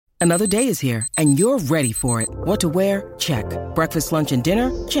Another day is here, and you're ready for it. What to wear? Check. Breakfast, lunch, and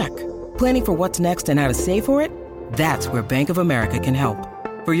dinner? Check. Planning for what's next and how to save for it? That's where Bank of America can help.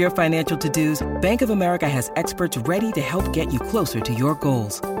 For your financial to-dos, Bank of America has experts ready to help get you closer to your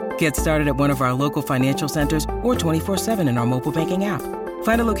goals. Get started at one of our local financial centers or 24/7 in our mobile banking app.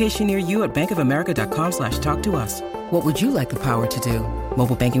 Find a location near you at bankofamerica.com/talktous. What would you like the power to do?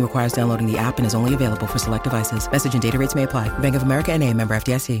 Mobile banking requires downloading the app and is only available for select devices. Message and data rates may apply. Bank of America N.A., member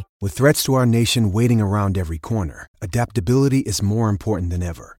FDIC. With threats to our nation waiting around every corner, adaptability is more important than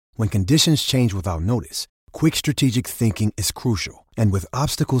ever. When conditions change without notice, quick strategic thinking is crucial. And with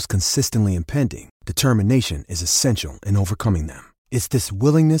obstacles consistently impending, determination is essential in overcoming them. It's this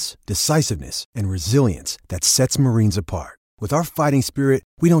willingness, decisiveness, and resilience that sets Marines apart. With our fighting spirit,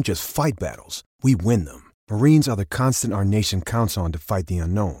 we don't just fight battles, we win them. Marines are the constant our nation counts on to fight the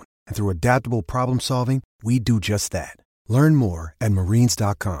unknown. And through adaptable problem solving, we do just that. Learn more at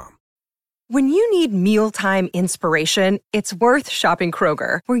marines.com. When you need mealtime inspiration, it's worth shopping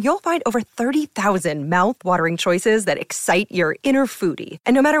Kroger, where you'll find over 30,000 mouth-watering choices that excite your inner foodie.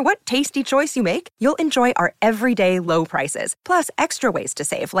 And no matter what tasty choice you make, you'll enjoy our everyday low prices, plus extra ways to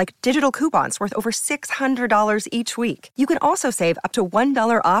save, like digital coupons worth over $600 each week. You can also save up to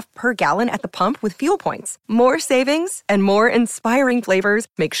 $1 off per gallon at the pump with fuel points. More savings and more inspiring flavors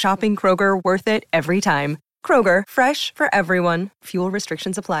make shopping Kroger worth it every time. Kroger, fresh for everyone. Fuel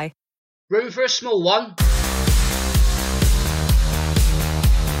restrictions apply. Room for a small one.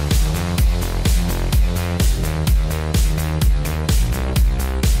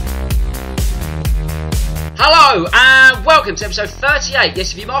 Hello and welcome to episode 38.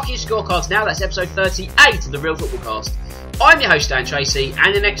 Yes, if you're marking your scorecards now, that's episode 38 of the Real Football Cast. I'm your host, Dan Tracy, and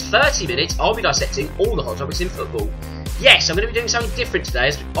in the next 30 minutes, I'll be dissecting all the hot topics in football. Yes, I'm going to be doing something different today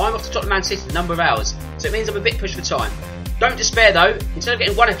as I'm off to Tottenham Man City in a number of hours, so it means I'm a bit pushed for time. Don't despair though, instead of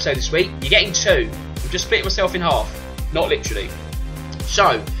getting one episode this week, you're getting two. I've just split myself in half, not literally. So,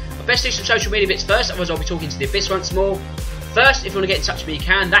 I best do some social media bits first, otherwise I'll be talking to the abyss once more. First, if you want to get in touch with me, you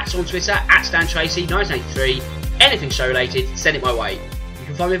can. That's on Twitter, @StanTracy1983. Anything show related, send it my way. You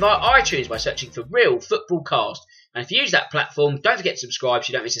can find me via iTunes by searching for Real Football Cast. And if you use that platform, don't forget to subscribe so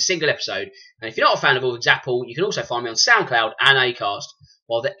you don't miss a single episode. And if you're not a fan of all things Apple, you can also find me on SoundCloud and Acast.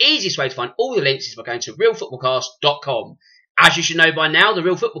 While the easiest way to find all the links is by going to realfootballcast.com. As you should know by now, the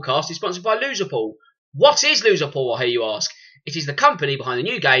Real Football Cast is sponsored by Loserpool. What is Loserpool, I hear you ask? It is the company behind the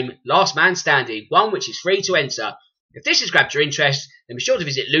new game, Last Man Standing, one which is free to enter. If this has grabbed your interest, then be sure to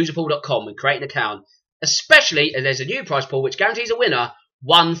visit loserpool.com and create an account, especially as there's a new prize pool which guarantees a winner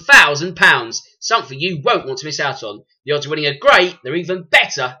 £1,000, something you won't want to miss out on. The odds of winning are great, they're even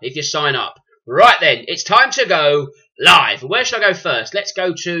better if you sign up. Right then, it's time to go live. Where should I go first? Let's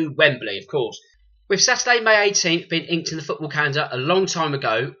go to Wembley, of course. With Saturday, May 18th being inked in the football calendar a long time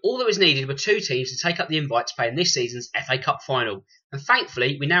ago, all that was needed were two teams to take up the invite to play in this season's FA Cup final. And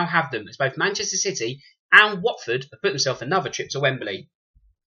thankfully, we now have them, as both Manchester City and Watford have put themselves another trip to Wembley.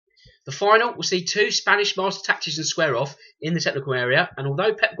 The final will see two Spanish master tacticians square off in the technical area, and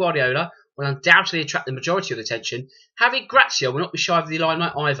although Pep Guardiola will undoubtedly attract the majority of the attention, Javi Gracia will not be shy of the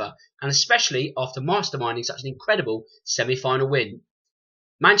limelight either, and especially after masterminding such an incredible semi-final win.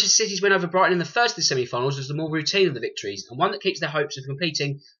 Manchester City's win over Brighton in the first of the semi-finals was the more routine of the victories, and one that keeps their hopes of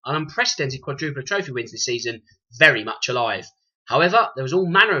completing an unprecedented quadruple of trophy wins this season very much alive. However, there was all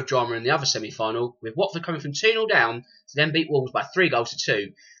manner of drama in the other semi-final, with Watford coming from 2-0 down to then beat Wolves by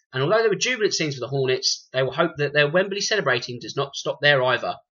 3-2. And although there were jubilant scenes for the Hornets, they will hope that their Wembley celebrating does not stop there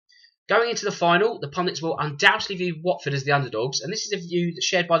either. Going into the final, the pundits will undoubtedly view Watford as the underdogs, and this is a view that's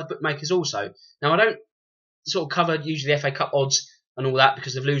shared by the bookmakers also. Now, I don't sort of cover usually FA Cup odds and all that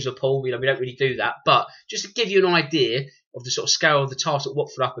because of Loserpool, we don't really do that, but just to give you an idea of the sort of scale of the task that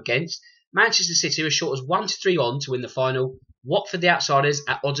Watford are up against, Manchester City are as short as 1-3 on to win the final, Watford the outsiders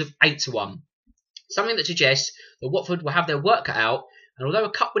at odds of 8-1. Something that suggests that Watford will have their work cut out, and although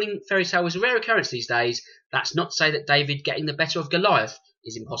a cup-winning fairy tale is a rare occurrence these days, that's not to say that David getting the better of Goliath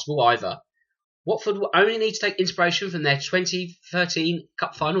is impossible either. Watford will only need to take inspiration from their 2013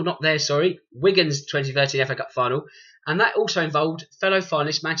 Cup final, Wigan's 2013 FA Cup final, and that also involved fellow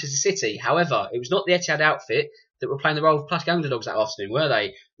finalist Manchester City. However, it was not the Etihad outfit that were playing the role of plucky underdogs that afternoon, were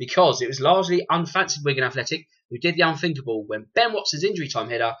they? Because it was largely unfancied Wigan Athletic who did the unthinkable when Ben Watson's injury time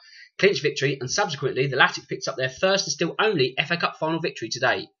header clinched victory, and subsequently the Latics picked up their first and still only FA Cup final victory to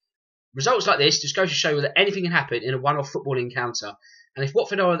date. Results like this just go to show that anything can happen in a one-off footballing encounter, and if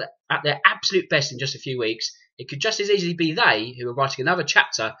Watford are at their absolute best in just a few weeks, it could just as easily be they who are writing another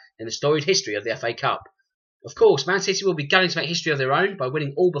chapter in the storied history of the FA Cup. Of course, Man City will be gunning to make history of their own by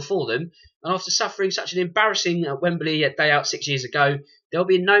winning all before them, and after suffering such an embarrassing Wembley day out 6 years ago, they'll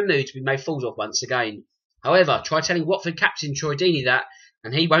be in no mood to be made fools of once again. However, try telling Watford captain Troy Deeney that,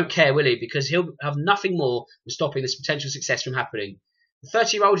 and he won't care, will he? Because he'll have nothing more than stopping this potential success from happening. The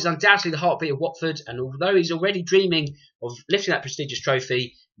 30-year-old is undoubtedly the heartbeat of Watford, and although he's already dreaming of lifting that prestigious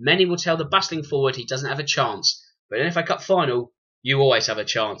trophy, many will tell the bustling forward he doesn't have a chance. But in an FA Cup final, you always have a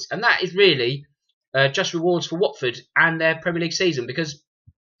chance. And that is really just rewards for Watford and their Premier League season, because,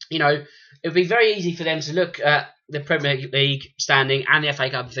 you know, it would be very easy for them to look at the Premier League standing and the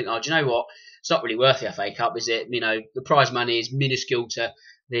FA Cup and think, oh, do you know what? It's not really worth the FA Cup, is it? You know, the prize money is minuscule to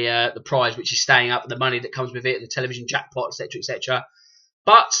the prize which is staying up, the money that comes with it, the television jackpot, etc., etc.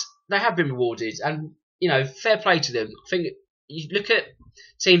 But they have been rewarded, and, you know, fair play to them. I think you look at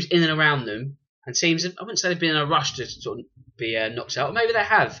teams in and around them, and teams, I wouldn't say they've been in a rush to sort of be knocked out. Maybe they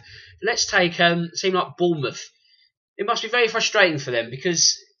have. Let's take a team like Bournemouth. It must be very frustrating for them,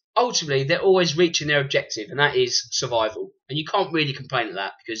 because ultimately they're always reaching their objective, and that is survival. And you can't really complain at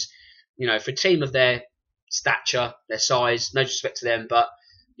that, because, you know, for a team of their stature, their size, no disrespect to them, but,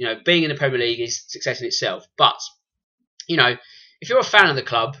 you know, being in the Premier League is success in itself. But, you know, if you're a fan of the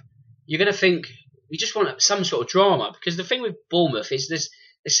club, you're going to think you just want some sort of drama, because the thing with Bournemouth is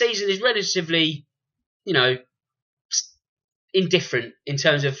the season is relatively, you know, indifferent in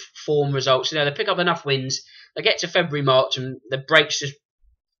terms of form, results. You know, they pick up enough wins, they get to February, March, and the breaks just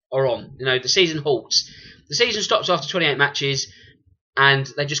are on. You know, the season halts. The season stops after 28 matches, and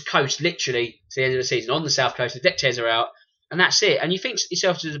they just coast literally to the end of the season on the south coast. The deck chairs are out, and that's it. And you think to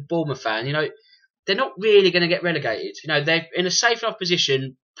yourself, as a Bournemouth fan, you know, they're not really going to get relegated. You know, they're in a safe enough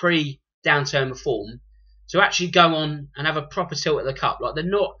position pre-downturn of form to actually go on and have a proper tilt at the cup. Like, they're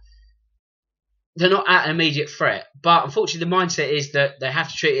not at an immediate threat. But unfortunately, the mindset is that they have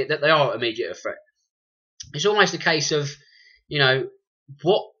to treat it that they are immediate threat. It's almost a case of, you know,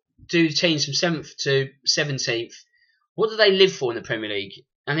 what do teams from 7th to 17th, what do they live for in the Premier League?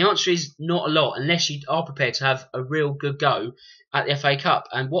 And the answer is not a lot, unless you are prepared to have a real good go at the FA Cup.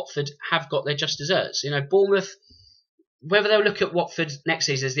 And Watford have got their just desserts. You know, Bournemouth, whether they'll look at Watford next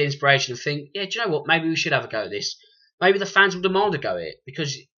season as the inspiration and think, yeah, do you know what, maybe we should have a go at this. Maybe the fans will demand a go at it.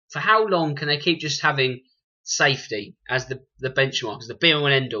 Because for how long can they keep just having safety as the benchmark, as the be-all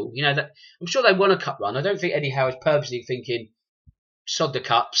and end-all? You know, that I'm sure they won a cup run. I don't think Eddie Howe is purposely thinking, sod the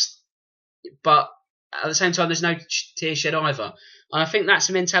cups. But at the same time, there's no tears shed either. And I think that's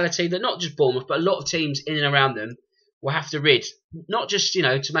a mentality that not just Bournemouth, but a lot of teams in and around them will have to rid. Not just, you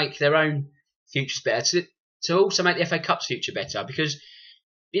know, to make their own futures better, to also make the FA Cup's future better. Because,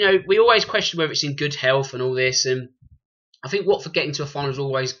 you know, we always question whether it's in good health and all this. And I think Watford getting to a final is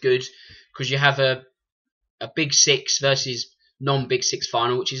always good, because you have a Big Six versus non-Big Six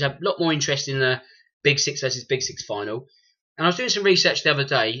final, which is a lot more interesting than a Big Six versus Big Six final. And I was doing some research the other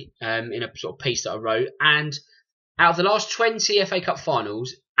day in a sort of piece that I wrote, and out of the last 20 FA Cup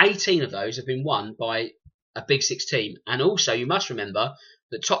finals, 18 of those have been won by a Big Six team. And also, you must remember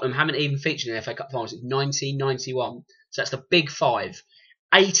that Tottenham haven't even featured in the FA Cup finals since 1991. So that's the Big Five.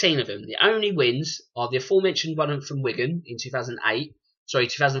 18 of them. The only wins are the aforementioned one from Wigan in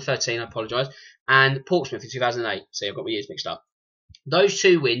 2013, I apologise, and Portsmouth in 2008. See, I've got my years mixed up. Those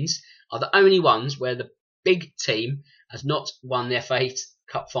two wins are the only ones where the big team has not won the FA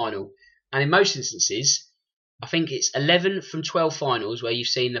Cup final. And in most instances, I think it's 11 from 12 finals where you've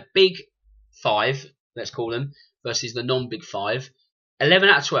seen the Big Five, let's call them, versus the non-Big Five. 11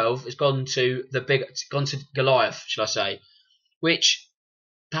 out of 12 has gone to Goliath, shall I say, which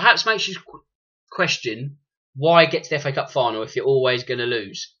perhaps makes you question why get to the FA Cup final if you're always going to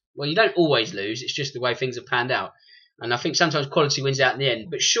lose. Well, you don't always lose, it's just the way things have panned out. And I think sometimes quality wins out in the end.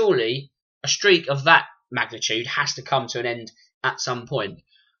 But surely a streak of that magnitude has to come to an end at some point.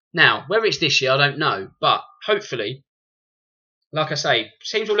 Now, whether it's this year, I don't know. But hopefully, like I say,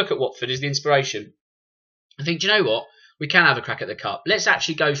 teams will look at Watford as the inspiration and think, do you know what? We can have a crack at the Cup. Let's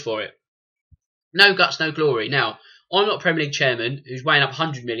actually go for it. No guts, no glory. Now, I'm not a Premier League chairman who's weighing up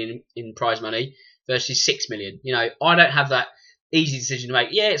 100 million in prize money versus 6 million. You know, I don't have that easy decision to make.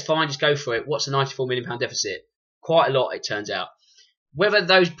 Yeah, it's fine, just go for it. What's a £94 million deficit? Quite a lot, it turns out. Whether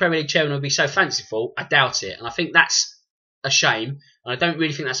those Premier League chairmen will be so fanciful, I doubt it. And I think that's a shame. And I don't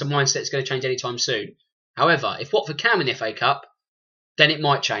really think that's a mindset that's going to change anytime soon. However, if Watford can win the FA Cup, then it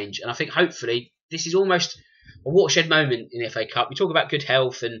might change. And I think hopefully this is almost a watershed moment in the FA Cup. We talk about good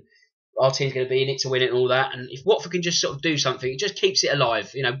health and our team's going to be in it to win it and all that. And if Watford can just sort of do something, it just keeps it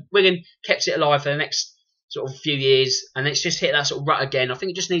alive. You know, Wigan kept it alive for the next sort of few years, and it's just hit that sort of rut again. I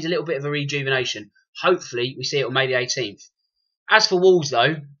think it just needs a little bit of a rejuvenation. Hopefully, we see it on May the 18th. As for Wolves,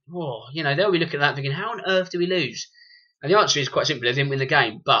 though, you know, they'll be looking at that thinking, how on earth do we lose? And the answer is quite simple, they didn't win the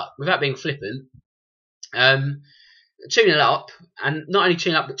game. But without being flippant, 2-0 up, and not only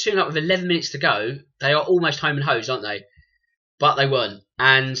 2-0 up, but 2-0 up with 11 minutes to go. They are almost home and hosed, aren't they? But they weren't.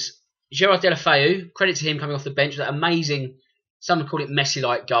 And Gerard Deulofeu, credit to him coming off the bench, that amazing, someone called it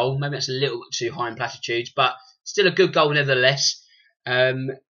Messi-like goal. Maybe that's a little bit too high in platitudes, but still a good goal nevertheless.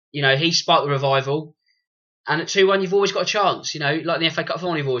 He sparked the revival. And at 2-1, you've always got a chance. Like in the FA Cup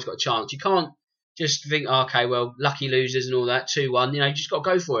final, you've always got a chance. You can't just think, okay, well, lucky losers and all that, 2-1. You just got to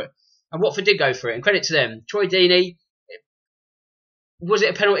go for it. And Watford did go for it, and credit to them. Troy Deeney, was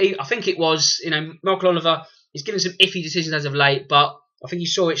it a penalty? I think it was. Michael Oliver, he's given some iffy decisions as of late, but I think you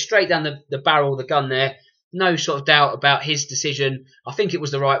saw it straight down the barrel of the gun there. No sort of doubt about his decision. I think it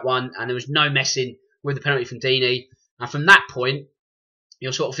was the right one, and there was no messing with the penalty from Deeney. And from that point,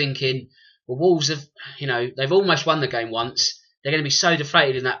 you're sort of thinking, well, Wolves have, they've almost won the game once. They're going to be so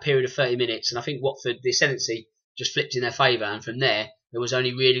deflated in that period of 30 minutes. And I think Watford, the ascendancy just flipped in their favour. And from there was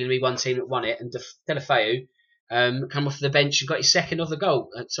only really going to be one team that won it. And Deulofeu come off the bench and got his second of the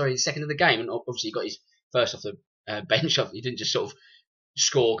game. And obviously he got his first off the bench. He didn't just sort of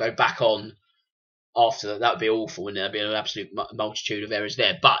score, go back on after that. That would be awful, and there'd be an absolute multitude of errors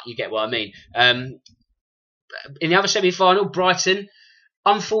there. But you get what I mean. In the other semi-final, Brighton,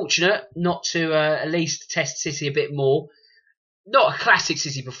 unfortunate not to at least test City a bit more. Not a classic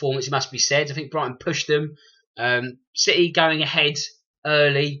City performance, it must be said. I think Brighton pushed them. City going ahead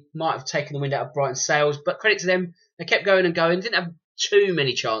early might have taken the wind out of Brighton's sails, but credit to them, they kept going and going. Didn't have too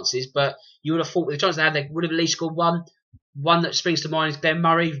many chances, but you would have thought with the chances they had, they would have at least scored one. One that springs to mind is Ben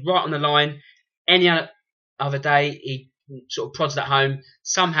Murray, right on the line. Any other day, he sort of prods that home.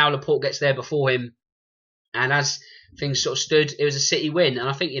 Somehow Laporte gets there before him. And as things sort of stood, it was a City win. And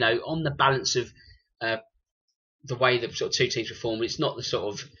I think, on the balance of the way the sort of two teams performed, it's not the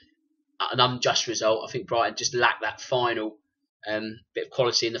sort of an unjust result. I think Brighton just lacked that final bit of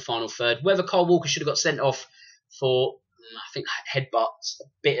quality in the final third. Whether Kyle Walker should have got sent off for, I think, headbutts, a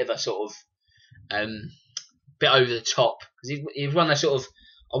bit of a sort of bit over the top. Because he'd run that sort of,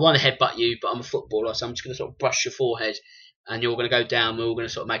 I want to headbutt you, but I'm a footballer, so I'm just going to sort of brush your forehead and you're going to go down, we're all going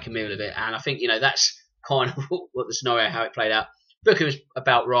to sort of make a meal of it. And I think, that's kind of what the scenario, how it played out. Booker was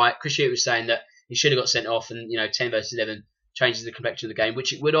about right. Chris Hewitt was saying that he should have got sent off, and 10 versus 11 changes the complexion of the game,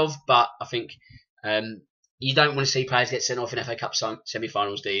 which it would have. But I think you don't want to see players get sent off in FA Cup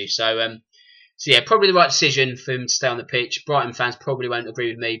semi-finals, do you? So yeah, probably the right decision for him to stay on the pitch. Brighton fans probably won't agree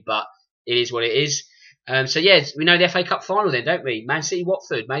with me, but it is what it is. So yeah, we know the FA Cup final then, don't we? Man City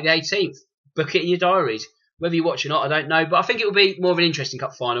Watford, May the 18th. Book it in your diaries. Whether you watch or not, I don't know, but I think it will be more of an interesting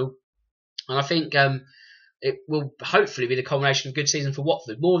cup final. And I think it will hopefully be the culmination of a good season for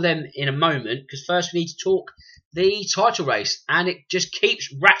Watford. More of them in a moment, because first we need to talk the title race. And it just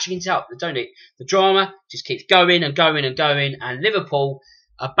keeps ratcheting it up, don't it? The drama just keeps going and going and going. And Liverpool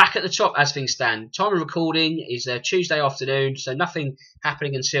are back at the top as things stand. Time of recording is Tuesday afternoon, so nothing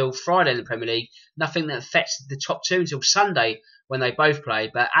happening until Friday in the Premier League. Nothing that affects the top two until Sunday when they both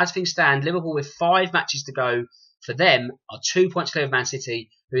play. But as things stand, Liverpool with 5 matches to go for them are 2 points clear of Man City,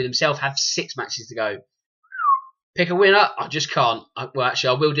 who themselves have 6 matches to go. Pick a winner? I just can't. Well,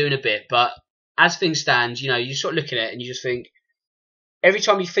 actually, I will do in a bit. But as things stand, you're sort of looking at it and you just think, every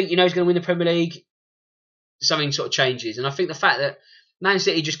time you think he's going to win the Premier League, something sort of changes. And I think the fact that Man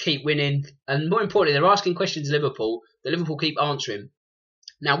City just keep winning, and more importantly, they're asking questions to Liverpool that Liverpool keep answering.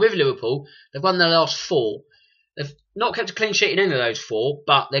 Now, with Liverpool, they've won their last 4. They've not kept a clean sheet in any of those 4,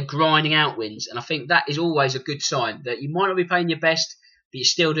 but they're grinding out wins. And I think that is always a good sign, that you might not be playing your best, but you're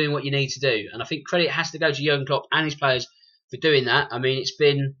still doing what you need to do. And I think credit has to go to Jurgen Klopp and his players for doing that. I mean, it's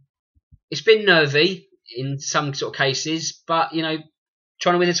been nervy in some sort of cases, but,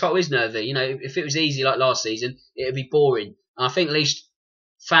 trying to win the title is nervy. If it was easy like last season, it would be boring. And I think at least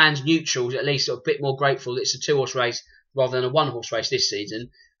fans, neutrals, at least are a bit more grateful that it's a 2-horse race rather than a 1-horse race this season.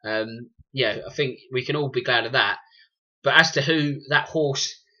 I think we can all be glad of that. But as to who that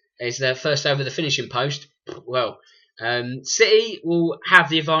horse is the first over the finishing post, well, City will have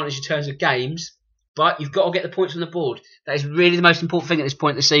the advantage in terms of games, but you've got to get the points on the board. That is really the most important thing at this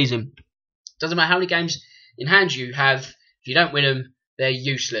point in the season. Doesn't matter how many games in hand you have, if you don't win them, they're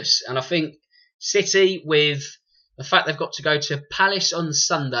useless. And I think City, with the fact they've got to go to Palace on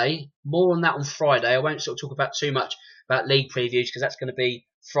Sunday, more on that on Friday. I won't sort of talk about too much about league previews because that's going to be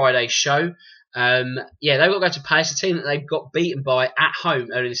Friday's show. They've got to go to Palace, a team that they've got beaten by at home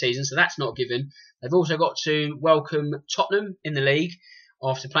early in the season, so that's not given. They've also got to welcome Tottenham in the league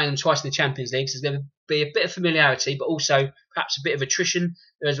after playing them twice in the Champions League, so there's going to be a bit of familiarity, but also perhaps a bit of attrition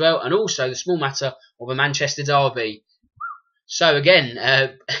there as well, and also the small matter of a Manchester derby. So again,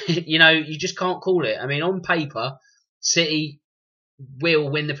 you just can't call it. I mean, on paper, City will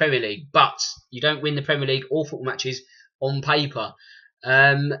win the Premier League, but you don't win the Premier League or football matches on paper.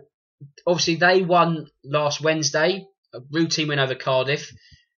 Obviously, they won last Wednesday, a routine win over Cardiff,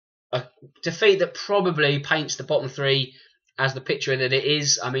 a defeat that probably paints the bottom three as the picture that it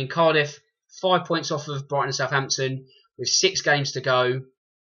is. I mean, Cardiff, 5 points off of Brighton and Southampton with 6 games to go.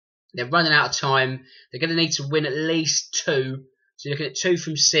 They're running out of time. They're going to need to win at least 2. So you're looking at 2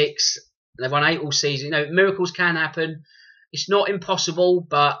 from 6. They've won 8 all season. You know, miracles can happen. It's not impossible,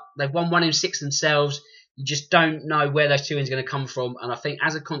 but they've won 1 in 6 themselves. You just don't know where those 2 wins are going to come from. And I think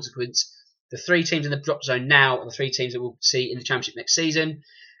as a consequence, the 3 teams in the drop zone now are the 3 teams that we'll see in the Championship next season.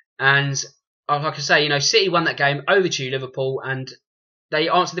 And like I say, you know, City won that game over to Liverpool, and they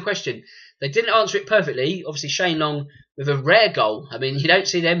answered the question. They didn't answer it perfectly. Obviously, Shane Long with a rare goal. I mean, you don't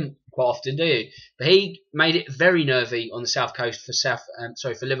see them quite often, do you? But he made it very nervy on the south coast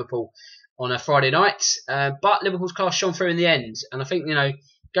for Liverpool on a Friday night. But Liverpool's class shone through in the end, and I think, you know,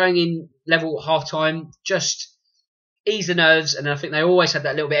 going in level at half time just eased the nerves, and I think they always had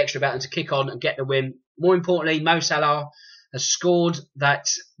that little bit extra about them to kick on and get the win. More importantly, Mo Salah has scored that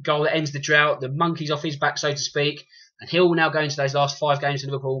goal that ends the drought. The monkey's off his back, so to speak, and he'll now go into those last 5 games in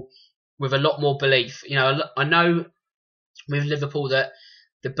Liverpool with a lot more belief. You know, I know with Liverpool that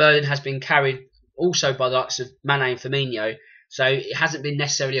the burden has been carried also by the likes of Mane and Firmino, so it hasn't been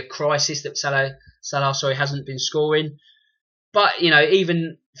necessarily a crisis that Salah hasn't been scoring. But, you know,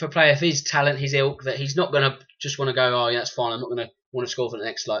 even for a player of his talent, his ilk, that he's not going to just want to go, oh, yeah, that's fine, I'm not going to want to score for the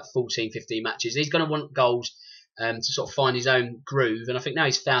next 14, 15 matches. He's going to want goals to sort of find his own groove, and I think now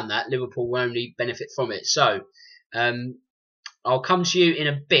he's found that, Liverpool will only benefit from it. So, I'll come to you in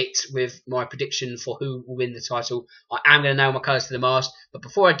a bit with my prediction for who will win the title. I am going to nail my colours to the mast, but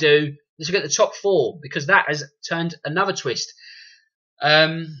before I do, let's look at the top 4, because that has turned another twist.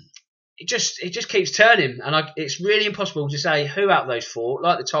 It just keeps turning, and it's really impossible to say who out of those 4,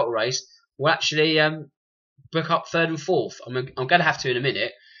 like the title race, will actually book up 3rd and 4th. I'm going to have to in a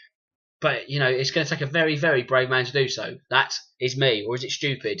minute, but you know, it's going to take a very, very brave man to do so. That is me, or is it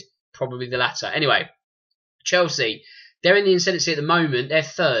stupid? Probably the latter. Anyway, Chelsea, they're in the ascendancy at the moment. They're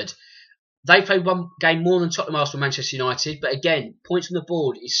 3rd. They played 1 game more than Tottenham, Arsenal, Manchester United, but again, points on the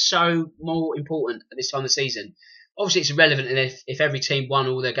board is so more important at this time of the season. Obviously, it's irrelevant if every team won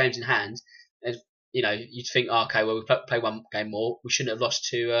all their games in hand. And, you know, you'd think, oh, okay, well, we play 1 game more. We shouldn't have lost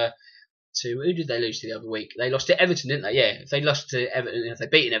to who did they lose to the other week? They lost to Everton, didn't they? Yeah, if they lost to Everton, if they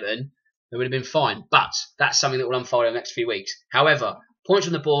beaten Everton, they would have been fine. But that's something that will unfold in the next few weeks. However, points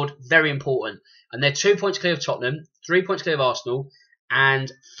on the board, very important. And they're 2 points clear of Tottenham, 3 points clear of Arsenal,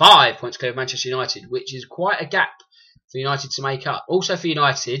 and 5 points clear of Manchester United, which is quite a gap for United to make up. Also for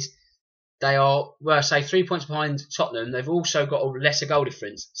United, they are, well, say 3 points behind Tottenham. They've also got a lesser goal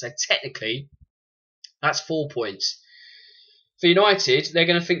difference. So technically, that's 4 points. For United, they're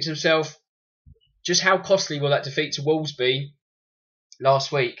going to think to themselves, just how costly will that defeat to Wolves be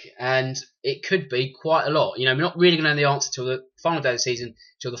last week? And it could be quite a lot. You know, we're not really going to know the answer till the final day of the season,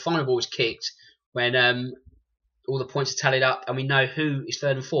 till the final ball is kicked, when all the points are tallied up and we know who is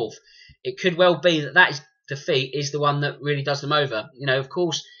 3rd and 4th. It could well be that defeat is the one that really does them over. You know, of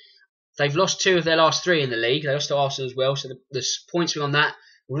course, they've lost 2 of their last 3 in the league. They lost to Arsenal as well, so the points on that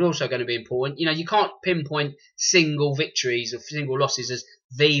was also going to be important. You know, you can't pinpoint single victories or single losses as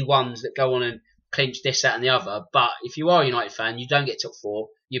the ones that go on and clinch this, that and the other. But if you are a United fan, you don't get top 4,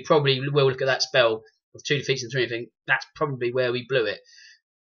 you probably will look at that spell of 2 defeats and 3 and think, that's probably where we blew it.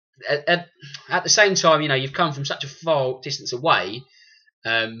 At the same time, you know, you've come from such a far distance away.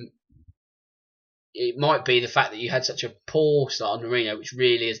 It might be the fact that you had such a poor start on Mourinho, which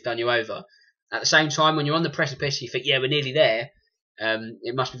really has done you over. At the same time, when you're on the precipice, you think, yeah, we're nearly there.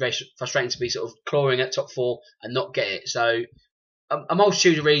 It must be very frustrating to be sort of clawing at top 4 and not get it. So, a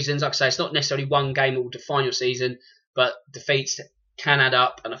multitude of reasons. Like I say, it's not necessarily 1 game that will define your season, but defeats can add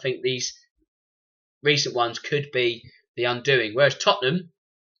up, and I think these recent ones could be the undoing. Whereas Tottenham,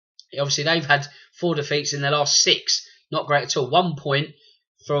 obviously, they've had 4 defeats in their last 6. Not great at all. 1 point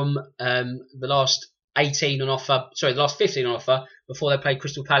from the last 18 on offer. Sorry, the last 15 on offer before they played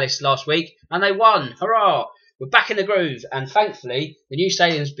Crystal Palace last week, and they won. Hurrah! We're back in the groove, and thankfully, the new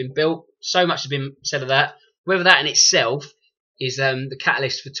stadium's been built. So much has been said of that. Whether that in itself is the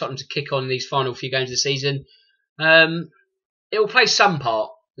catalyst for Tottenham to kick on in these final few games of the season, it will play some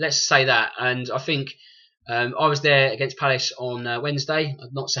part. Let's say that. And I think I was there against Palace on Wednesday. I'm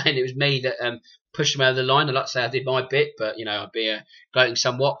not saying it was me that pushed them over the line. I'd like to say I did my bit, but you know, I'd be gloating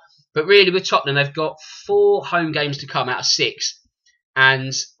somewhat. But really, with Tottenham, they've got 4 home games to come out of 6,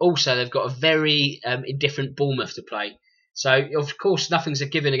 and also they've got a very indifferent Bournemouth to play. So, of course, nothing's a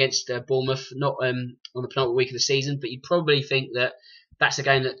given against Bournemouth, not on the penultimate week of the season, but you'd probably think that that's a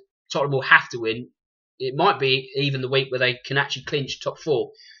game that Tottenham will have to win. It might be even the week where they can actually clinch top 4.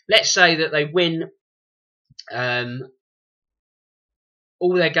 Let's say that they win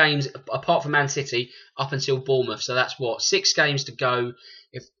all their games apart from Man City up until Bournemouth. So that's 6 games to go.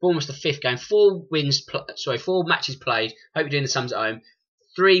 If Bournemouth's the 5th game, 4 matches played. Hope you're doing the sums at home.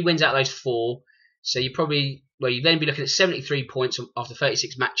 3 wins out of those 4. So you'd then be looking at 73 points after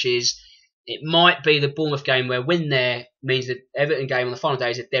 36 matches. It might be the Bournemouth game where win there means the Everton game on the final day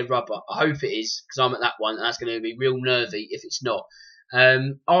is a dead rubber. I hope it is, because I'm at that one, and that's going to be real nervy if it's not.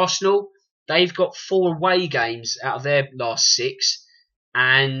 Arsenal, they've got 4 away games out of their last 6,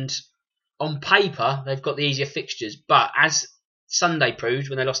 and on paper they've got the easier fixtures. But as Sunday proved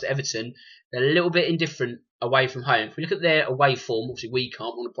when they lost to Everton, they're a little bit indifferent away from home. If we look at their away form, obviously we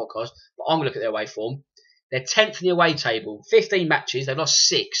can't on the podcast, but I'm going to look at their away form. They're 10th in the away table, 15 matches, they've lost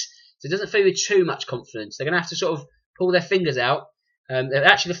 6. So it doesn't fill with too much confidence. They're going to have to sort of pull their fingers out. They're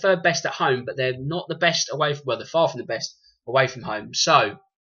actually the 3rd best at home, but they're not the best away from, they're far from the best away from home. So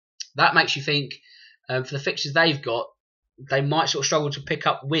that makes you think for the fixtures they've got, they might sort of struggle to pick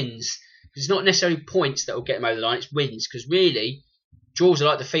up wins. It's not necessarily points that will get them over the line, it's wins. Because really, draws are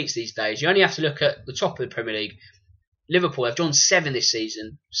like defeats these days. You only have to look at the top of the Premier League. Liverpool have drawn 7 this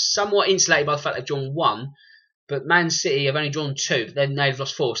season, somewhat insulated by the fact they've drawn 1. But Man City have only drawn 2, but then they've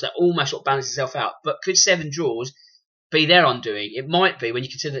lost 4, so that almost sort of balances itself out. But could 7 draws be their undoing? It might be when you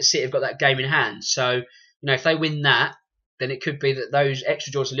consider that City have got that game in hand. So, if they win that, then it could be that those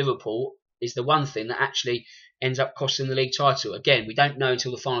extra draws to Liverpool is the one thing that actually ends up costing the league title. Again, we don't know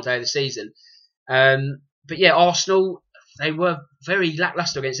until the final day of the season. But yeah, Arsenal, they were very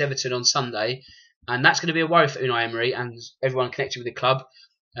lacklustre against Everton on Sunday, and that's going to be a worry for Unai Emery and everyone connected with the club.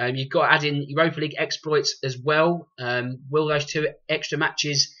 You've got to add in Europa League exploits as well. Will those 2 extra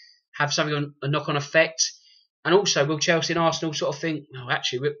matches have something a knock-on effect? And also, will Chelsea and Arsenal sort of think,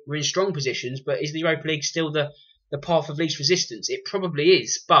 actually, we're in strong positions, but is the Europa League still the path of least resistance? It probably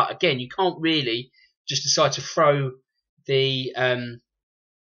is. But again, you can't really just decide to throw the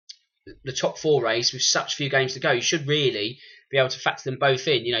top 4 race with such few games to go. You should really be able to factor them both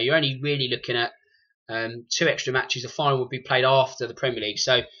in. You're only really looking at 2 extra matches. The final would be played after the Premier League.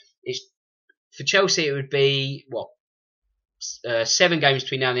 So it's for Chelsea, it would be 7 games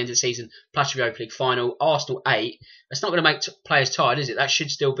between now and the end of the season, plus the Europa League final. Arsenal 8. That's not going to make players tired, is it? That should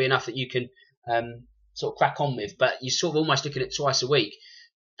still be enough that you can sort of crack on with. But you're sort of almost looking at twice a week.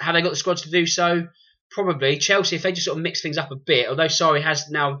 Have they got the squads to do so? Probably. Chelsea, if they just sort of mix things up a bit, although Sarri has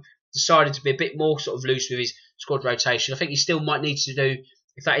now decided to be a bit more sort of loose with his squad rotation, I think he still might need to do.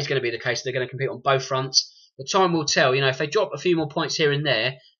 If that is going to be the case, they're going to compete on both fronts. The time will tell. If they drop a few more points here and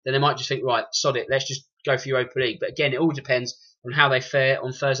there, then they might just think, right, sod it, let's just go for Europa League. But again, it all depends on how they fare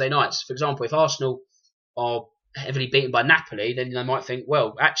on Thursday nights. For example, if Arsenal are heavily beaten by Napoli, then they might think,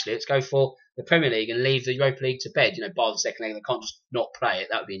 well, actually, let's go for the Premier League and leave the Europa League to bed. Bar the second leg, they can't just not play it.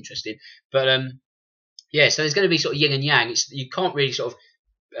 That would be interesting. But so there's going to be sort of yin and yang. You can't really sort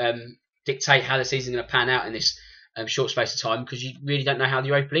of dictate how the season's going to pan out in this short space of time, because you really don't know how the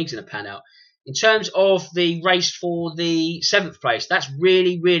Europa League's going to pan out. In terms of the race for the 7th place, that's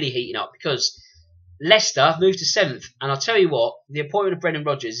really, really heating up, because Leicester moved to 7th, and I'll tell you what, the appointment of Brendan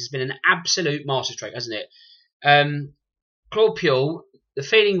Rodgers has been an absolute masterstroke, hasn't it? Claude Puel, the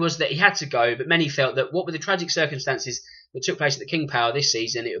feeling was that he had to go, but many felt that what with the tragic circumstances that took place at the King Power this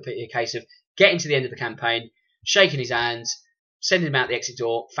season, it would be a case of getting to the end of the campaign, shaking his hands, sending him out the exit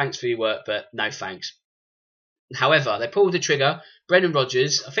door, thanks for your work, but no thanks. However, they pulled the trigger. Brendan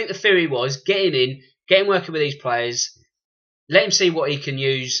Rodgers, I think the theory was get him in, get him working with these players, let him see what he can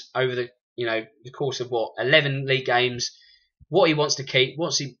use over the course of 11 league games, what he wants to keep,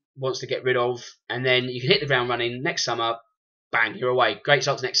 what he wants to get rid of, and then you can hit the ground running next summer. Bang, you're away. Great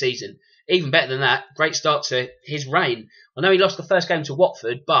start to next season. Even better than that, great start to his reign. I know he lost the first game to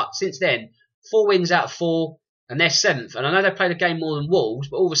Watford, but since then, 4 wins out of 4, and they're 7th. And I know they played a game more than Wolves,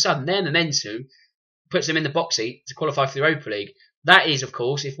 but all of a sudden their momentum puts them in the box seat to qualify for the Europa League. That is, of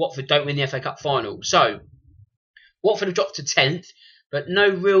course, if Watford don't win the FA Cup final. So, Watford have dropped to 10th, but no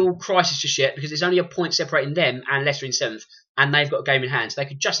real crisis just yet, because there's only a point separating them and Leicester in 7th, and they've got a game in hand. So they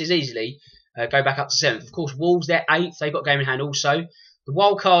could just as easily go back up to 7th. Of course, Wolves, they're 8th. They've got a game in hand also. The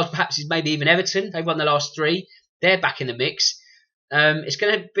wild card perhaps is maybe even Everton. They've won the last 3. They're back in the mix. It's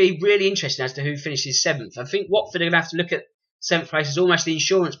going to be really interesting as to who finishes 7th. I think Watford are going to have to look at 7th place as almost the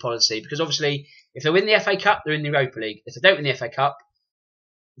insurance policy, because obviously if they win the FA Cup, they're in the Europa League. If they don't win the FA Cup,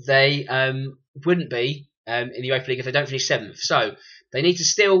 they wouldn't be in the Europa League if they don't finish 7th. So they need to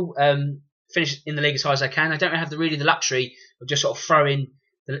still finish in the league as high as they can. They don't have the luxury of just sort of throwing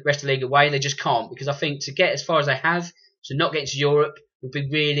the rest of the league away. They just can't, because I think to get as far as they have, to not get into Europe would be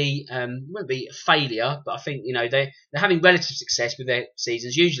really, wouldn't be a failure, but I think, they're having relative success with their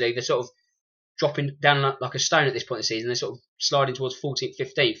seasons. Usually they're sort of dropping down like a stone at this point in the season. They're sort of sliding towards 14th,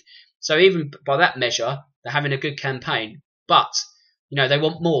 15th. So even by that measure, they're having a good campaign. But, they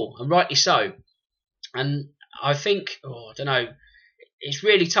want more, and rightly so. And I think, I don't know, it's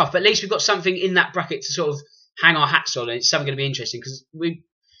really tough. But at least we've got something in that bracket to sort of hang our hats on, and it's something going to be interesting, because we,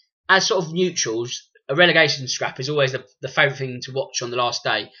 as sort of neutrals, a relegation scrap is always the favourite thing to watch on the last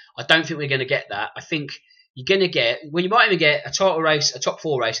day. I don't think we're going to get that. I think you're going to get, you might even get a title race, a top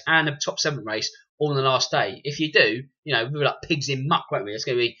 4 race, and a top 7 race all on the last day. If you do, we'll be like pigs in muck, won't we? It's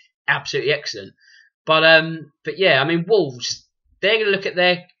going to be absolutely excellent. But yeah, I mean, Wolves, they're going to look at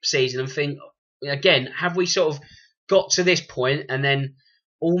their season and think, again, have we sort of got to this point and then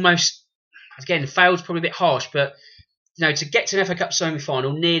almost, again, failed's probably a bit harsh, but to get to an FA Cup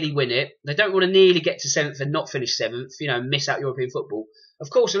semi-final, nearly win it. They don't want to nearly get to 7th and not finish 7th, miss out European football. Of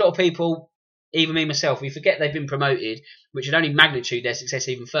course, a lot of people, even me myself, we forget they've been promoted, which would only magnitude their success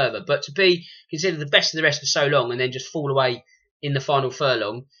even further. But to be considered the best of the rest for so long and then just fall away in the final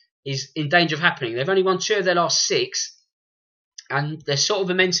furlong is in danger of happening. They've only won 2 of their last 6, and their sort of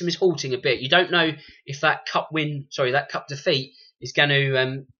momentum is halting a bit. You don't know if that cup defeat is going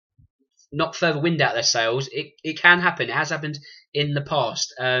to knock further wind out their sails. It can happen. It has happened in the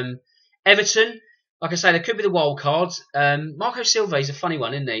past. Everton, like I say, they could be the wild cards. Marco Silva is a funny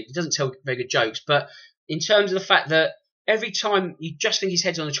one, isn't he? He doesn't tell very good jokes, but in terms of the fact that every time you just think his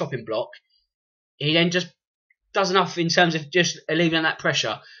head's on the chopping block, he then just does enough in terms of just alleviating that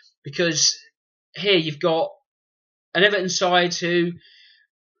pressure. Because here you've got an Everton side who,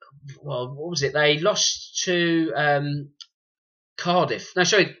 what was it? They lost to Cardiff. No,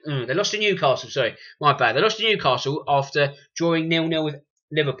 sorry. They lost to Newcastle. Sorry. My bad. They lost to Newcastle after drawing 0-0 with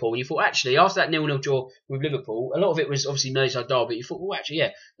Liverpool. And you thought, actually, after that 0-0 draw with Liverpool, a lot of it was obviously Merseyside derby. You thought, actually,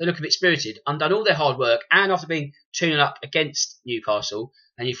 yeah, they look a bit spirited. Undone all their hard work. And after being 2-0 up against Newcastle,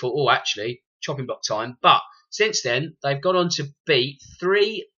 and you thought, actually, chopping block time. But since then, they've gone on to beat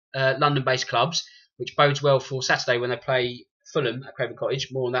 3 London-based clubs, which bodes well for Saturday when they play Fulham at Craven Cottage.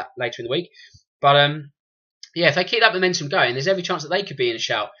 More on that later in the week. But yeah, if they keep that momentum going, there's every chance that they could be in a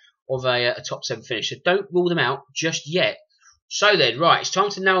shout of a top 7 finish. So don't rule them out just yet. So then, right, it's time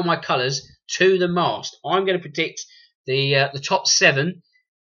to nail my colours to the mast. I'm going to predict the top 7.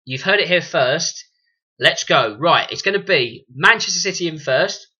 You've heard it here first. Let's go. Right, it's going to be Manchester City in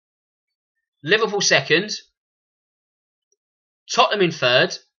first, Liverpool second, Tottenham in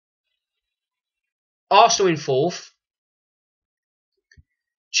third, Arsenal in fourth,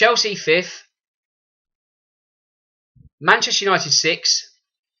 Chelsea fifth, Manchester United 6th,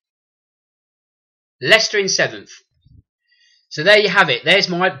 Leicester in 7th. So there you have it. There's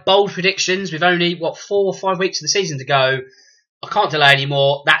my bold predictions with only, 4 or 5 weeks of the season to go. I can't delay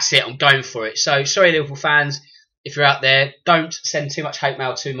anymore. That's it. I'm going for it. So sorry, Liverpool fans, if you're out there, don't send too much hate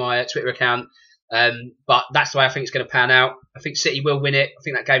mail to my Twitter account. But that's the way I think it's going to pan out. I think City will win it. I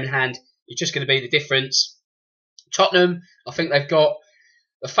think that game in hand is just going to be the difference. Tottenham, I think they've got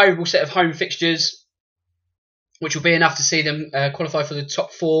a favourable set of home fixtures, which will be enough to see them qualify for the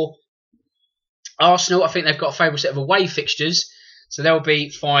top 4. Arsenal, I think they've got a favourable set of away fixtures, so they'll be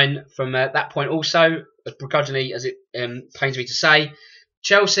fine from that point also, as begrudgingly as it pains me to say.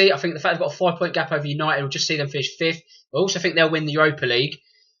 Chelsea, I think the fact they've got a 5-point gap over United will just see them finish 5th. I also think they'll win the Europa League.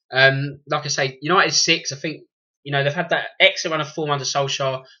 Like I say, United 6, I think they've had that excellent run of form under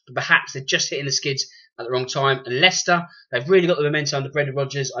Solskjaer, but perhaps they're just hitting the skids at the wrong time. And Leicester, they've really got the momentum under Brendan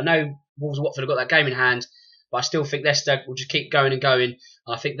Rodgers. I know Wolves and Watford have got that game in hand, but I still think Leicester will just keep going and going.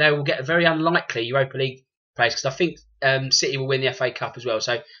 I think they will get a very unlikely Europa League place, because I think City will win the FA Cup as well.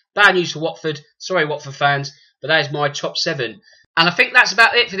 So bad news for Watford. Sorry, Watford fans, but that is my top 7. And I think that's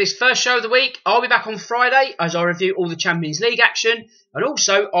about it for this first show of the week. I'll be back on Friday as I review all the Champions League action. And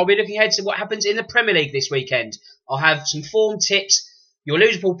also, I'll be looking ahead to what happens in the Premier League this weekend. I'll have some form tips, your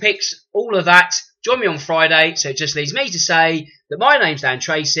loserable picks, all of that. Join me on Friday. So it just leaves me to say that my name's Dan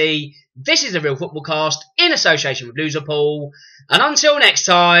Tracy. This is the Real Football Cast in association with Loserpool. And until next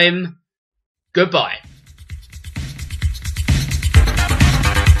time, goodbye.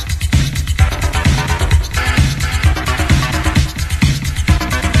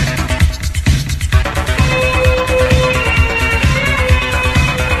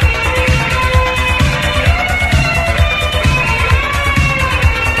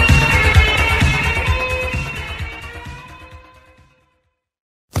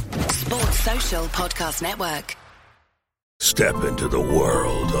 Podcast Network. Step into the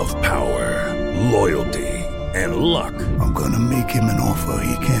world of power, loyalty, and luck. I'm gonna make him an offer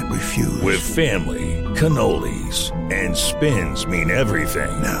he can't refuse. With family, cannolis, and spins mean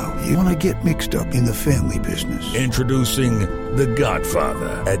everything. Now, you wanna get mixed up in the family business. Introducing The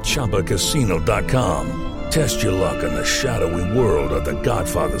Godfather at ChumbaCasino.com. Test your luck in the shadowy world of The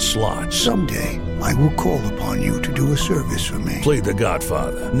Godfather slot. Someday, I will call upon you to do a service for me. Play The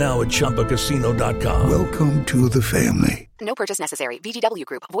Godfather, now at ChumbaCasino.com. Welcome to the family. No purchase necessary. VGW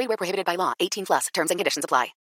Group. Void where prohibited by law. 18+. Terms and conditions apply.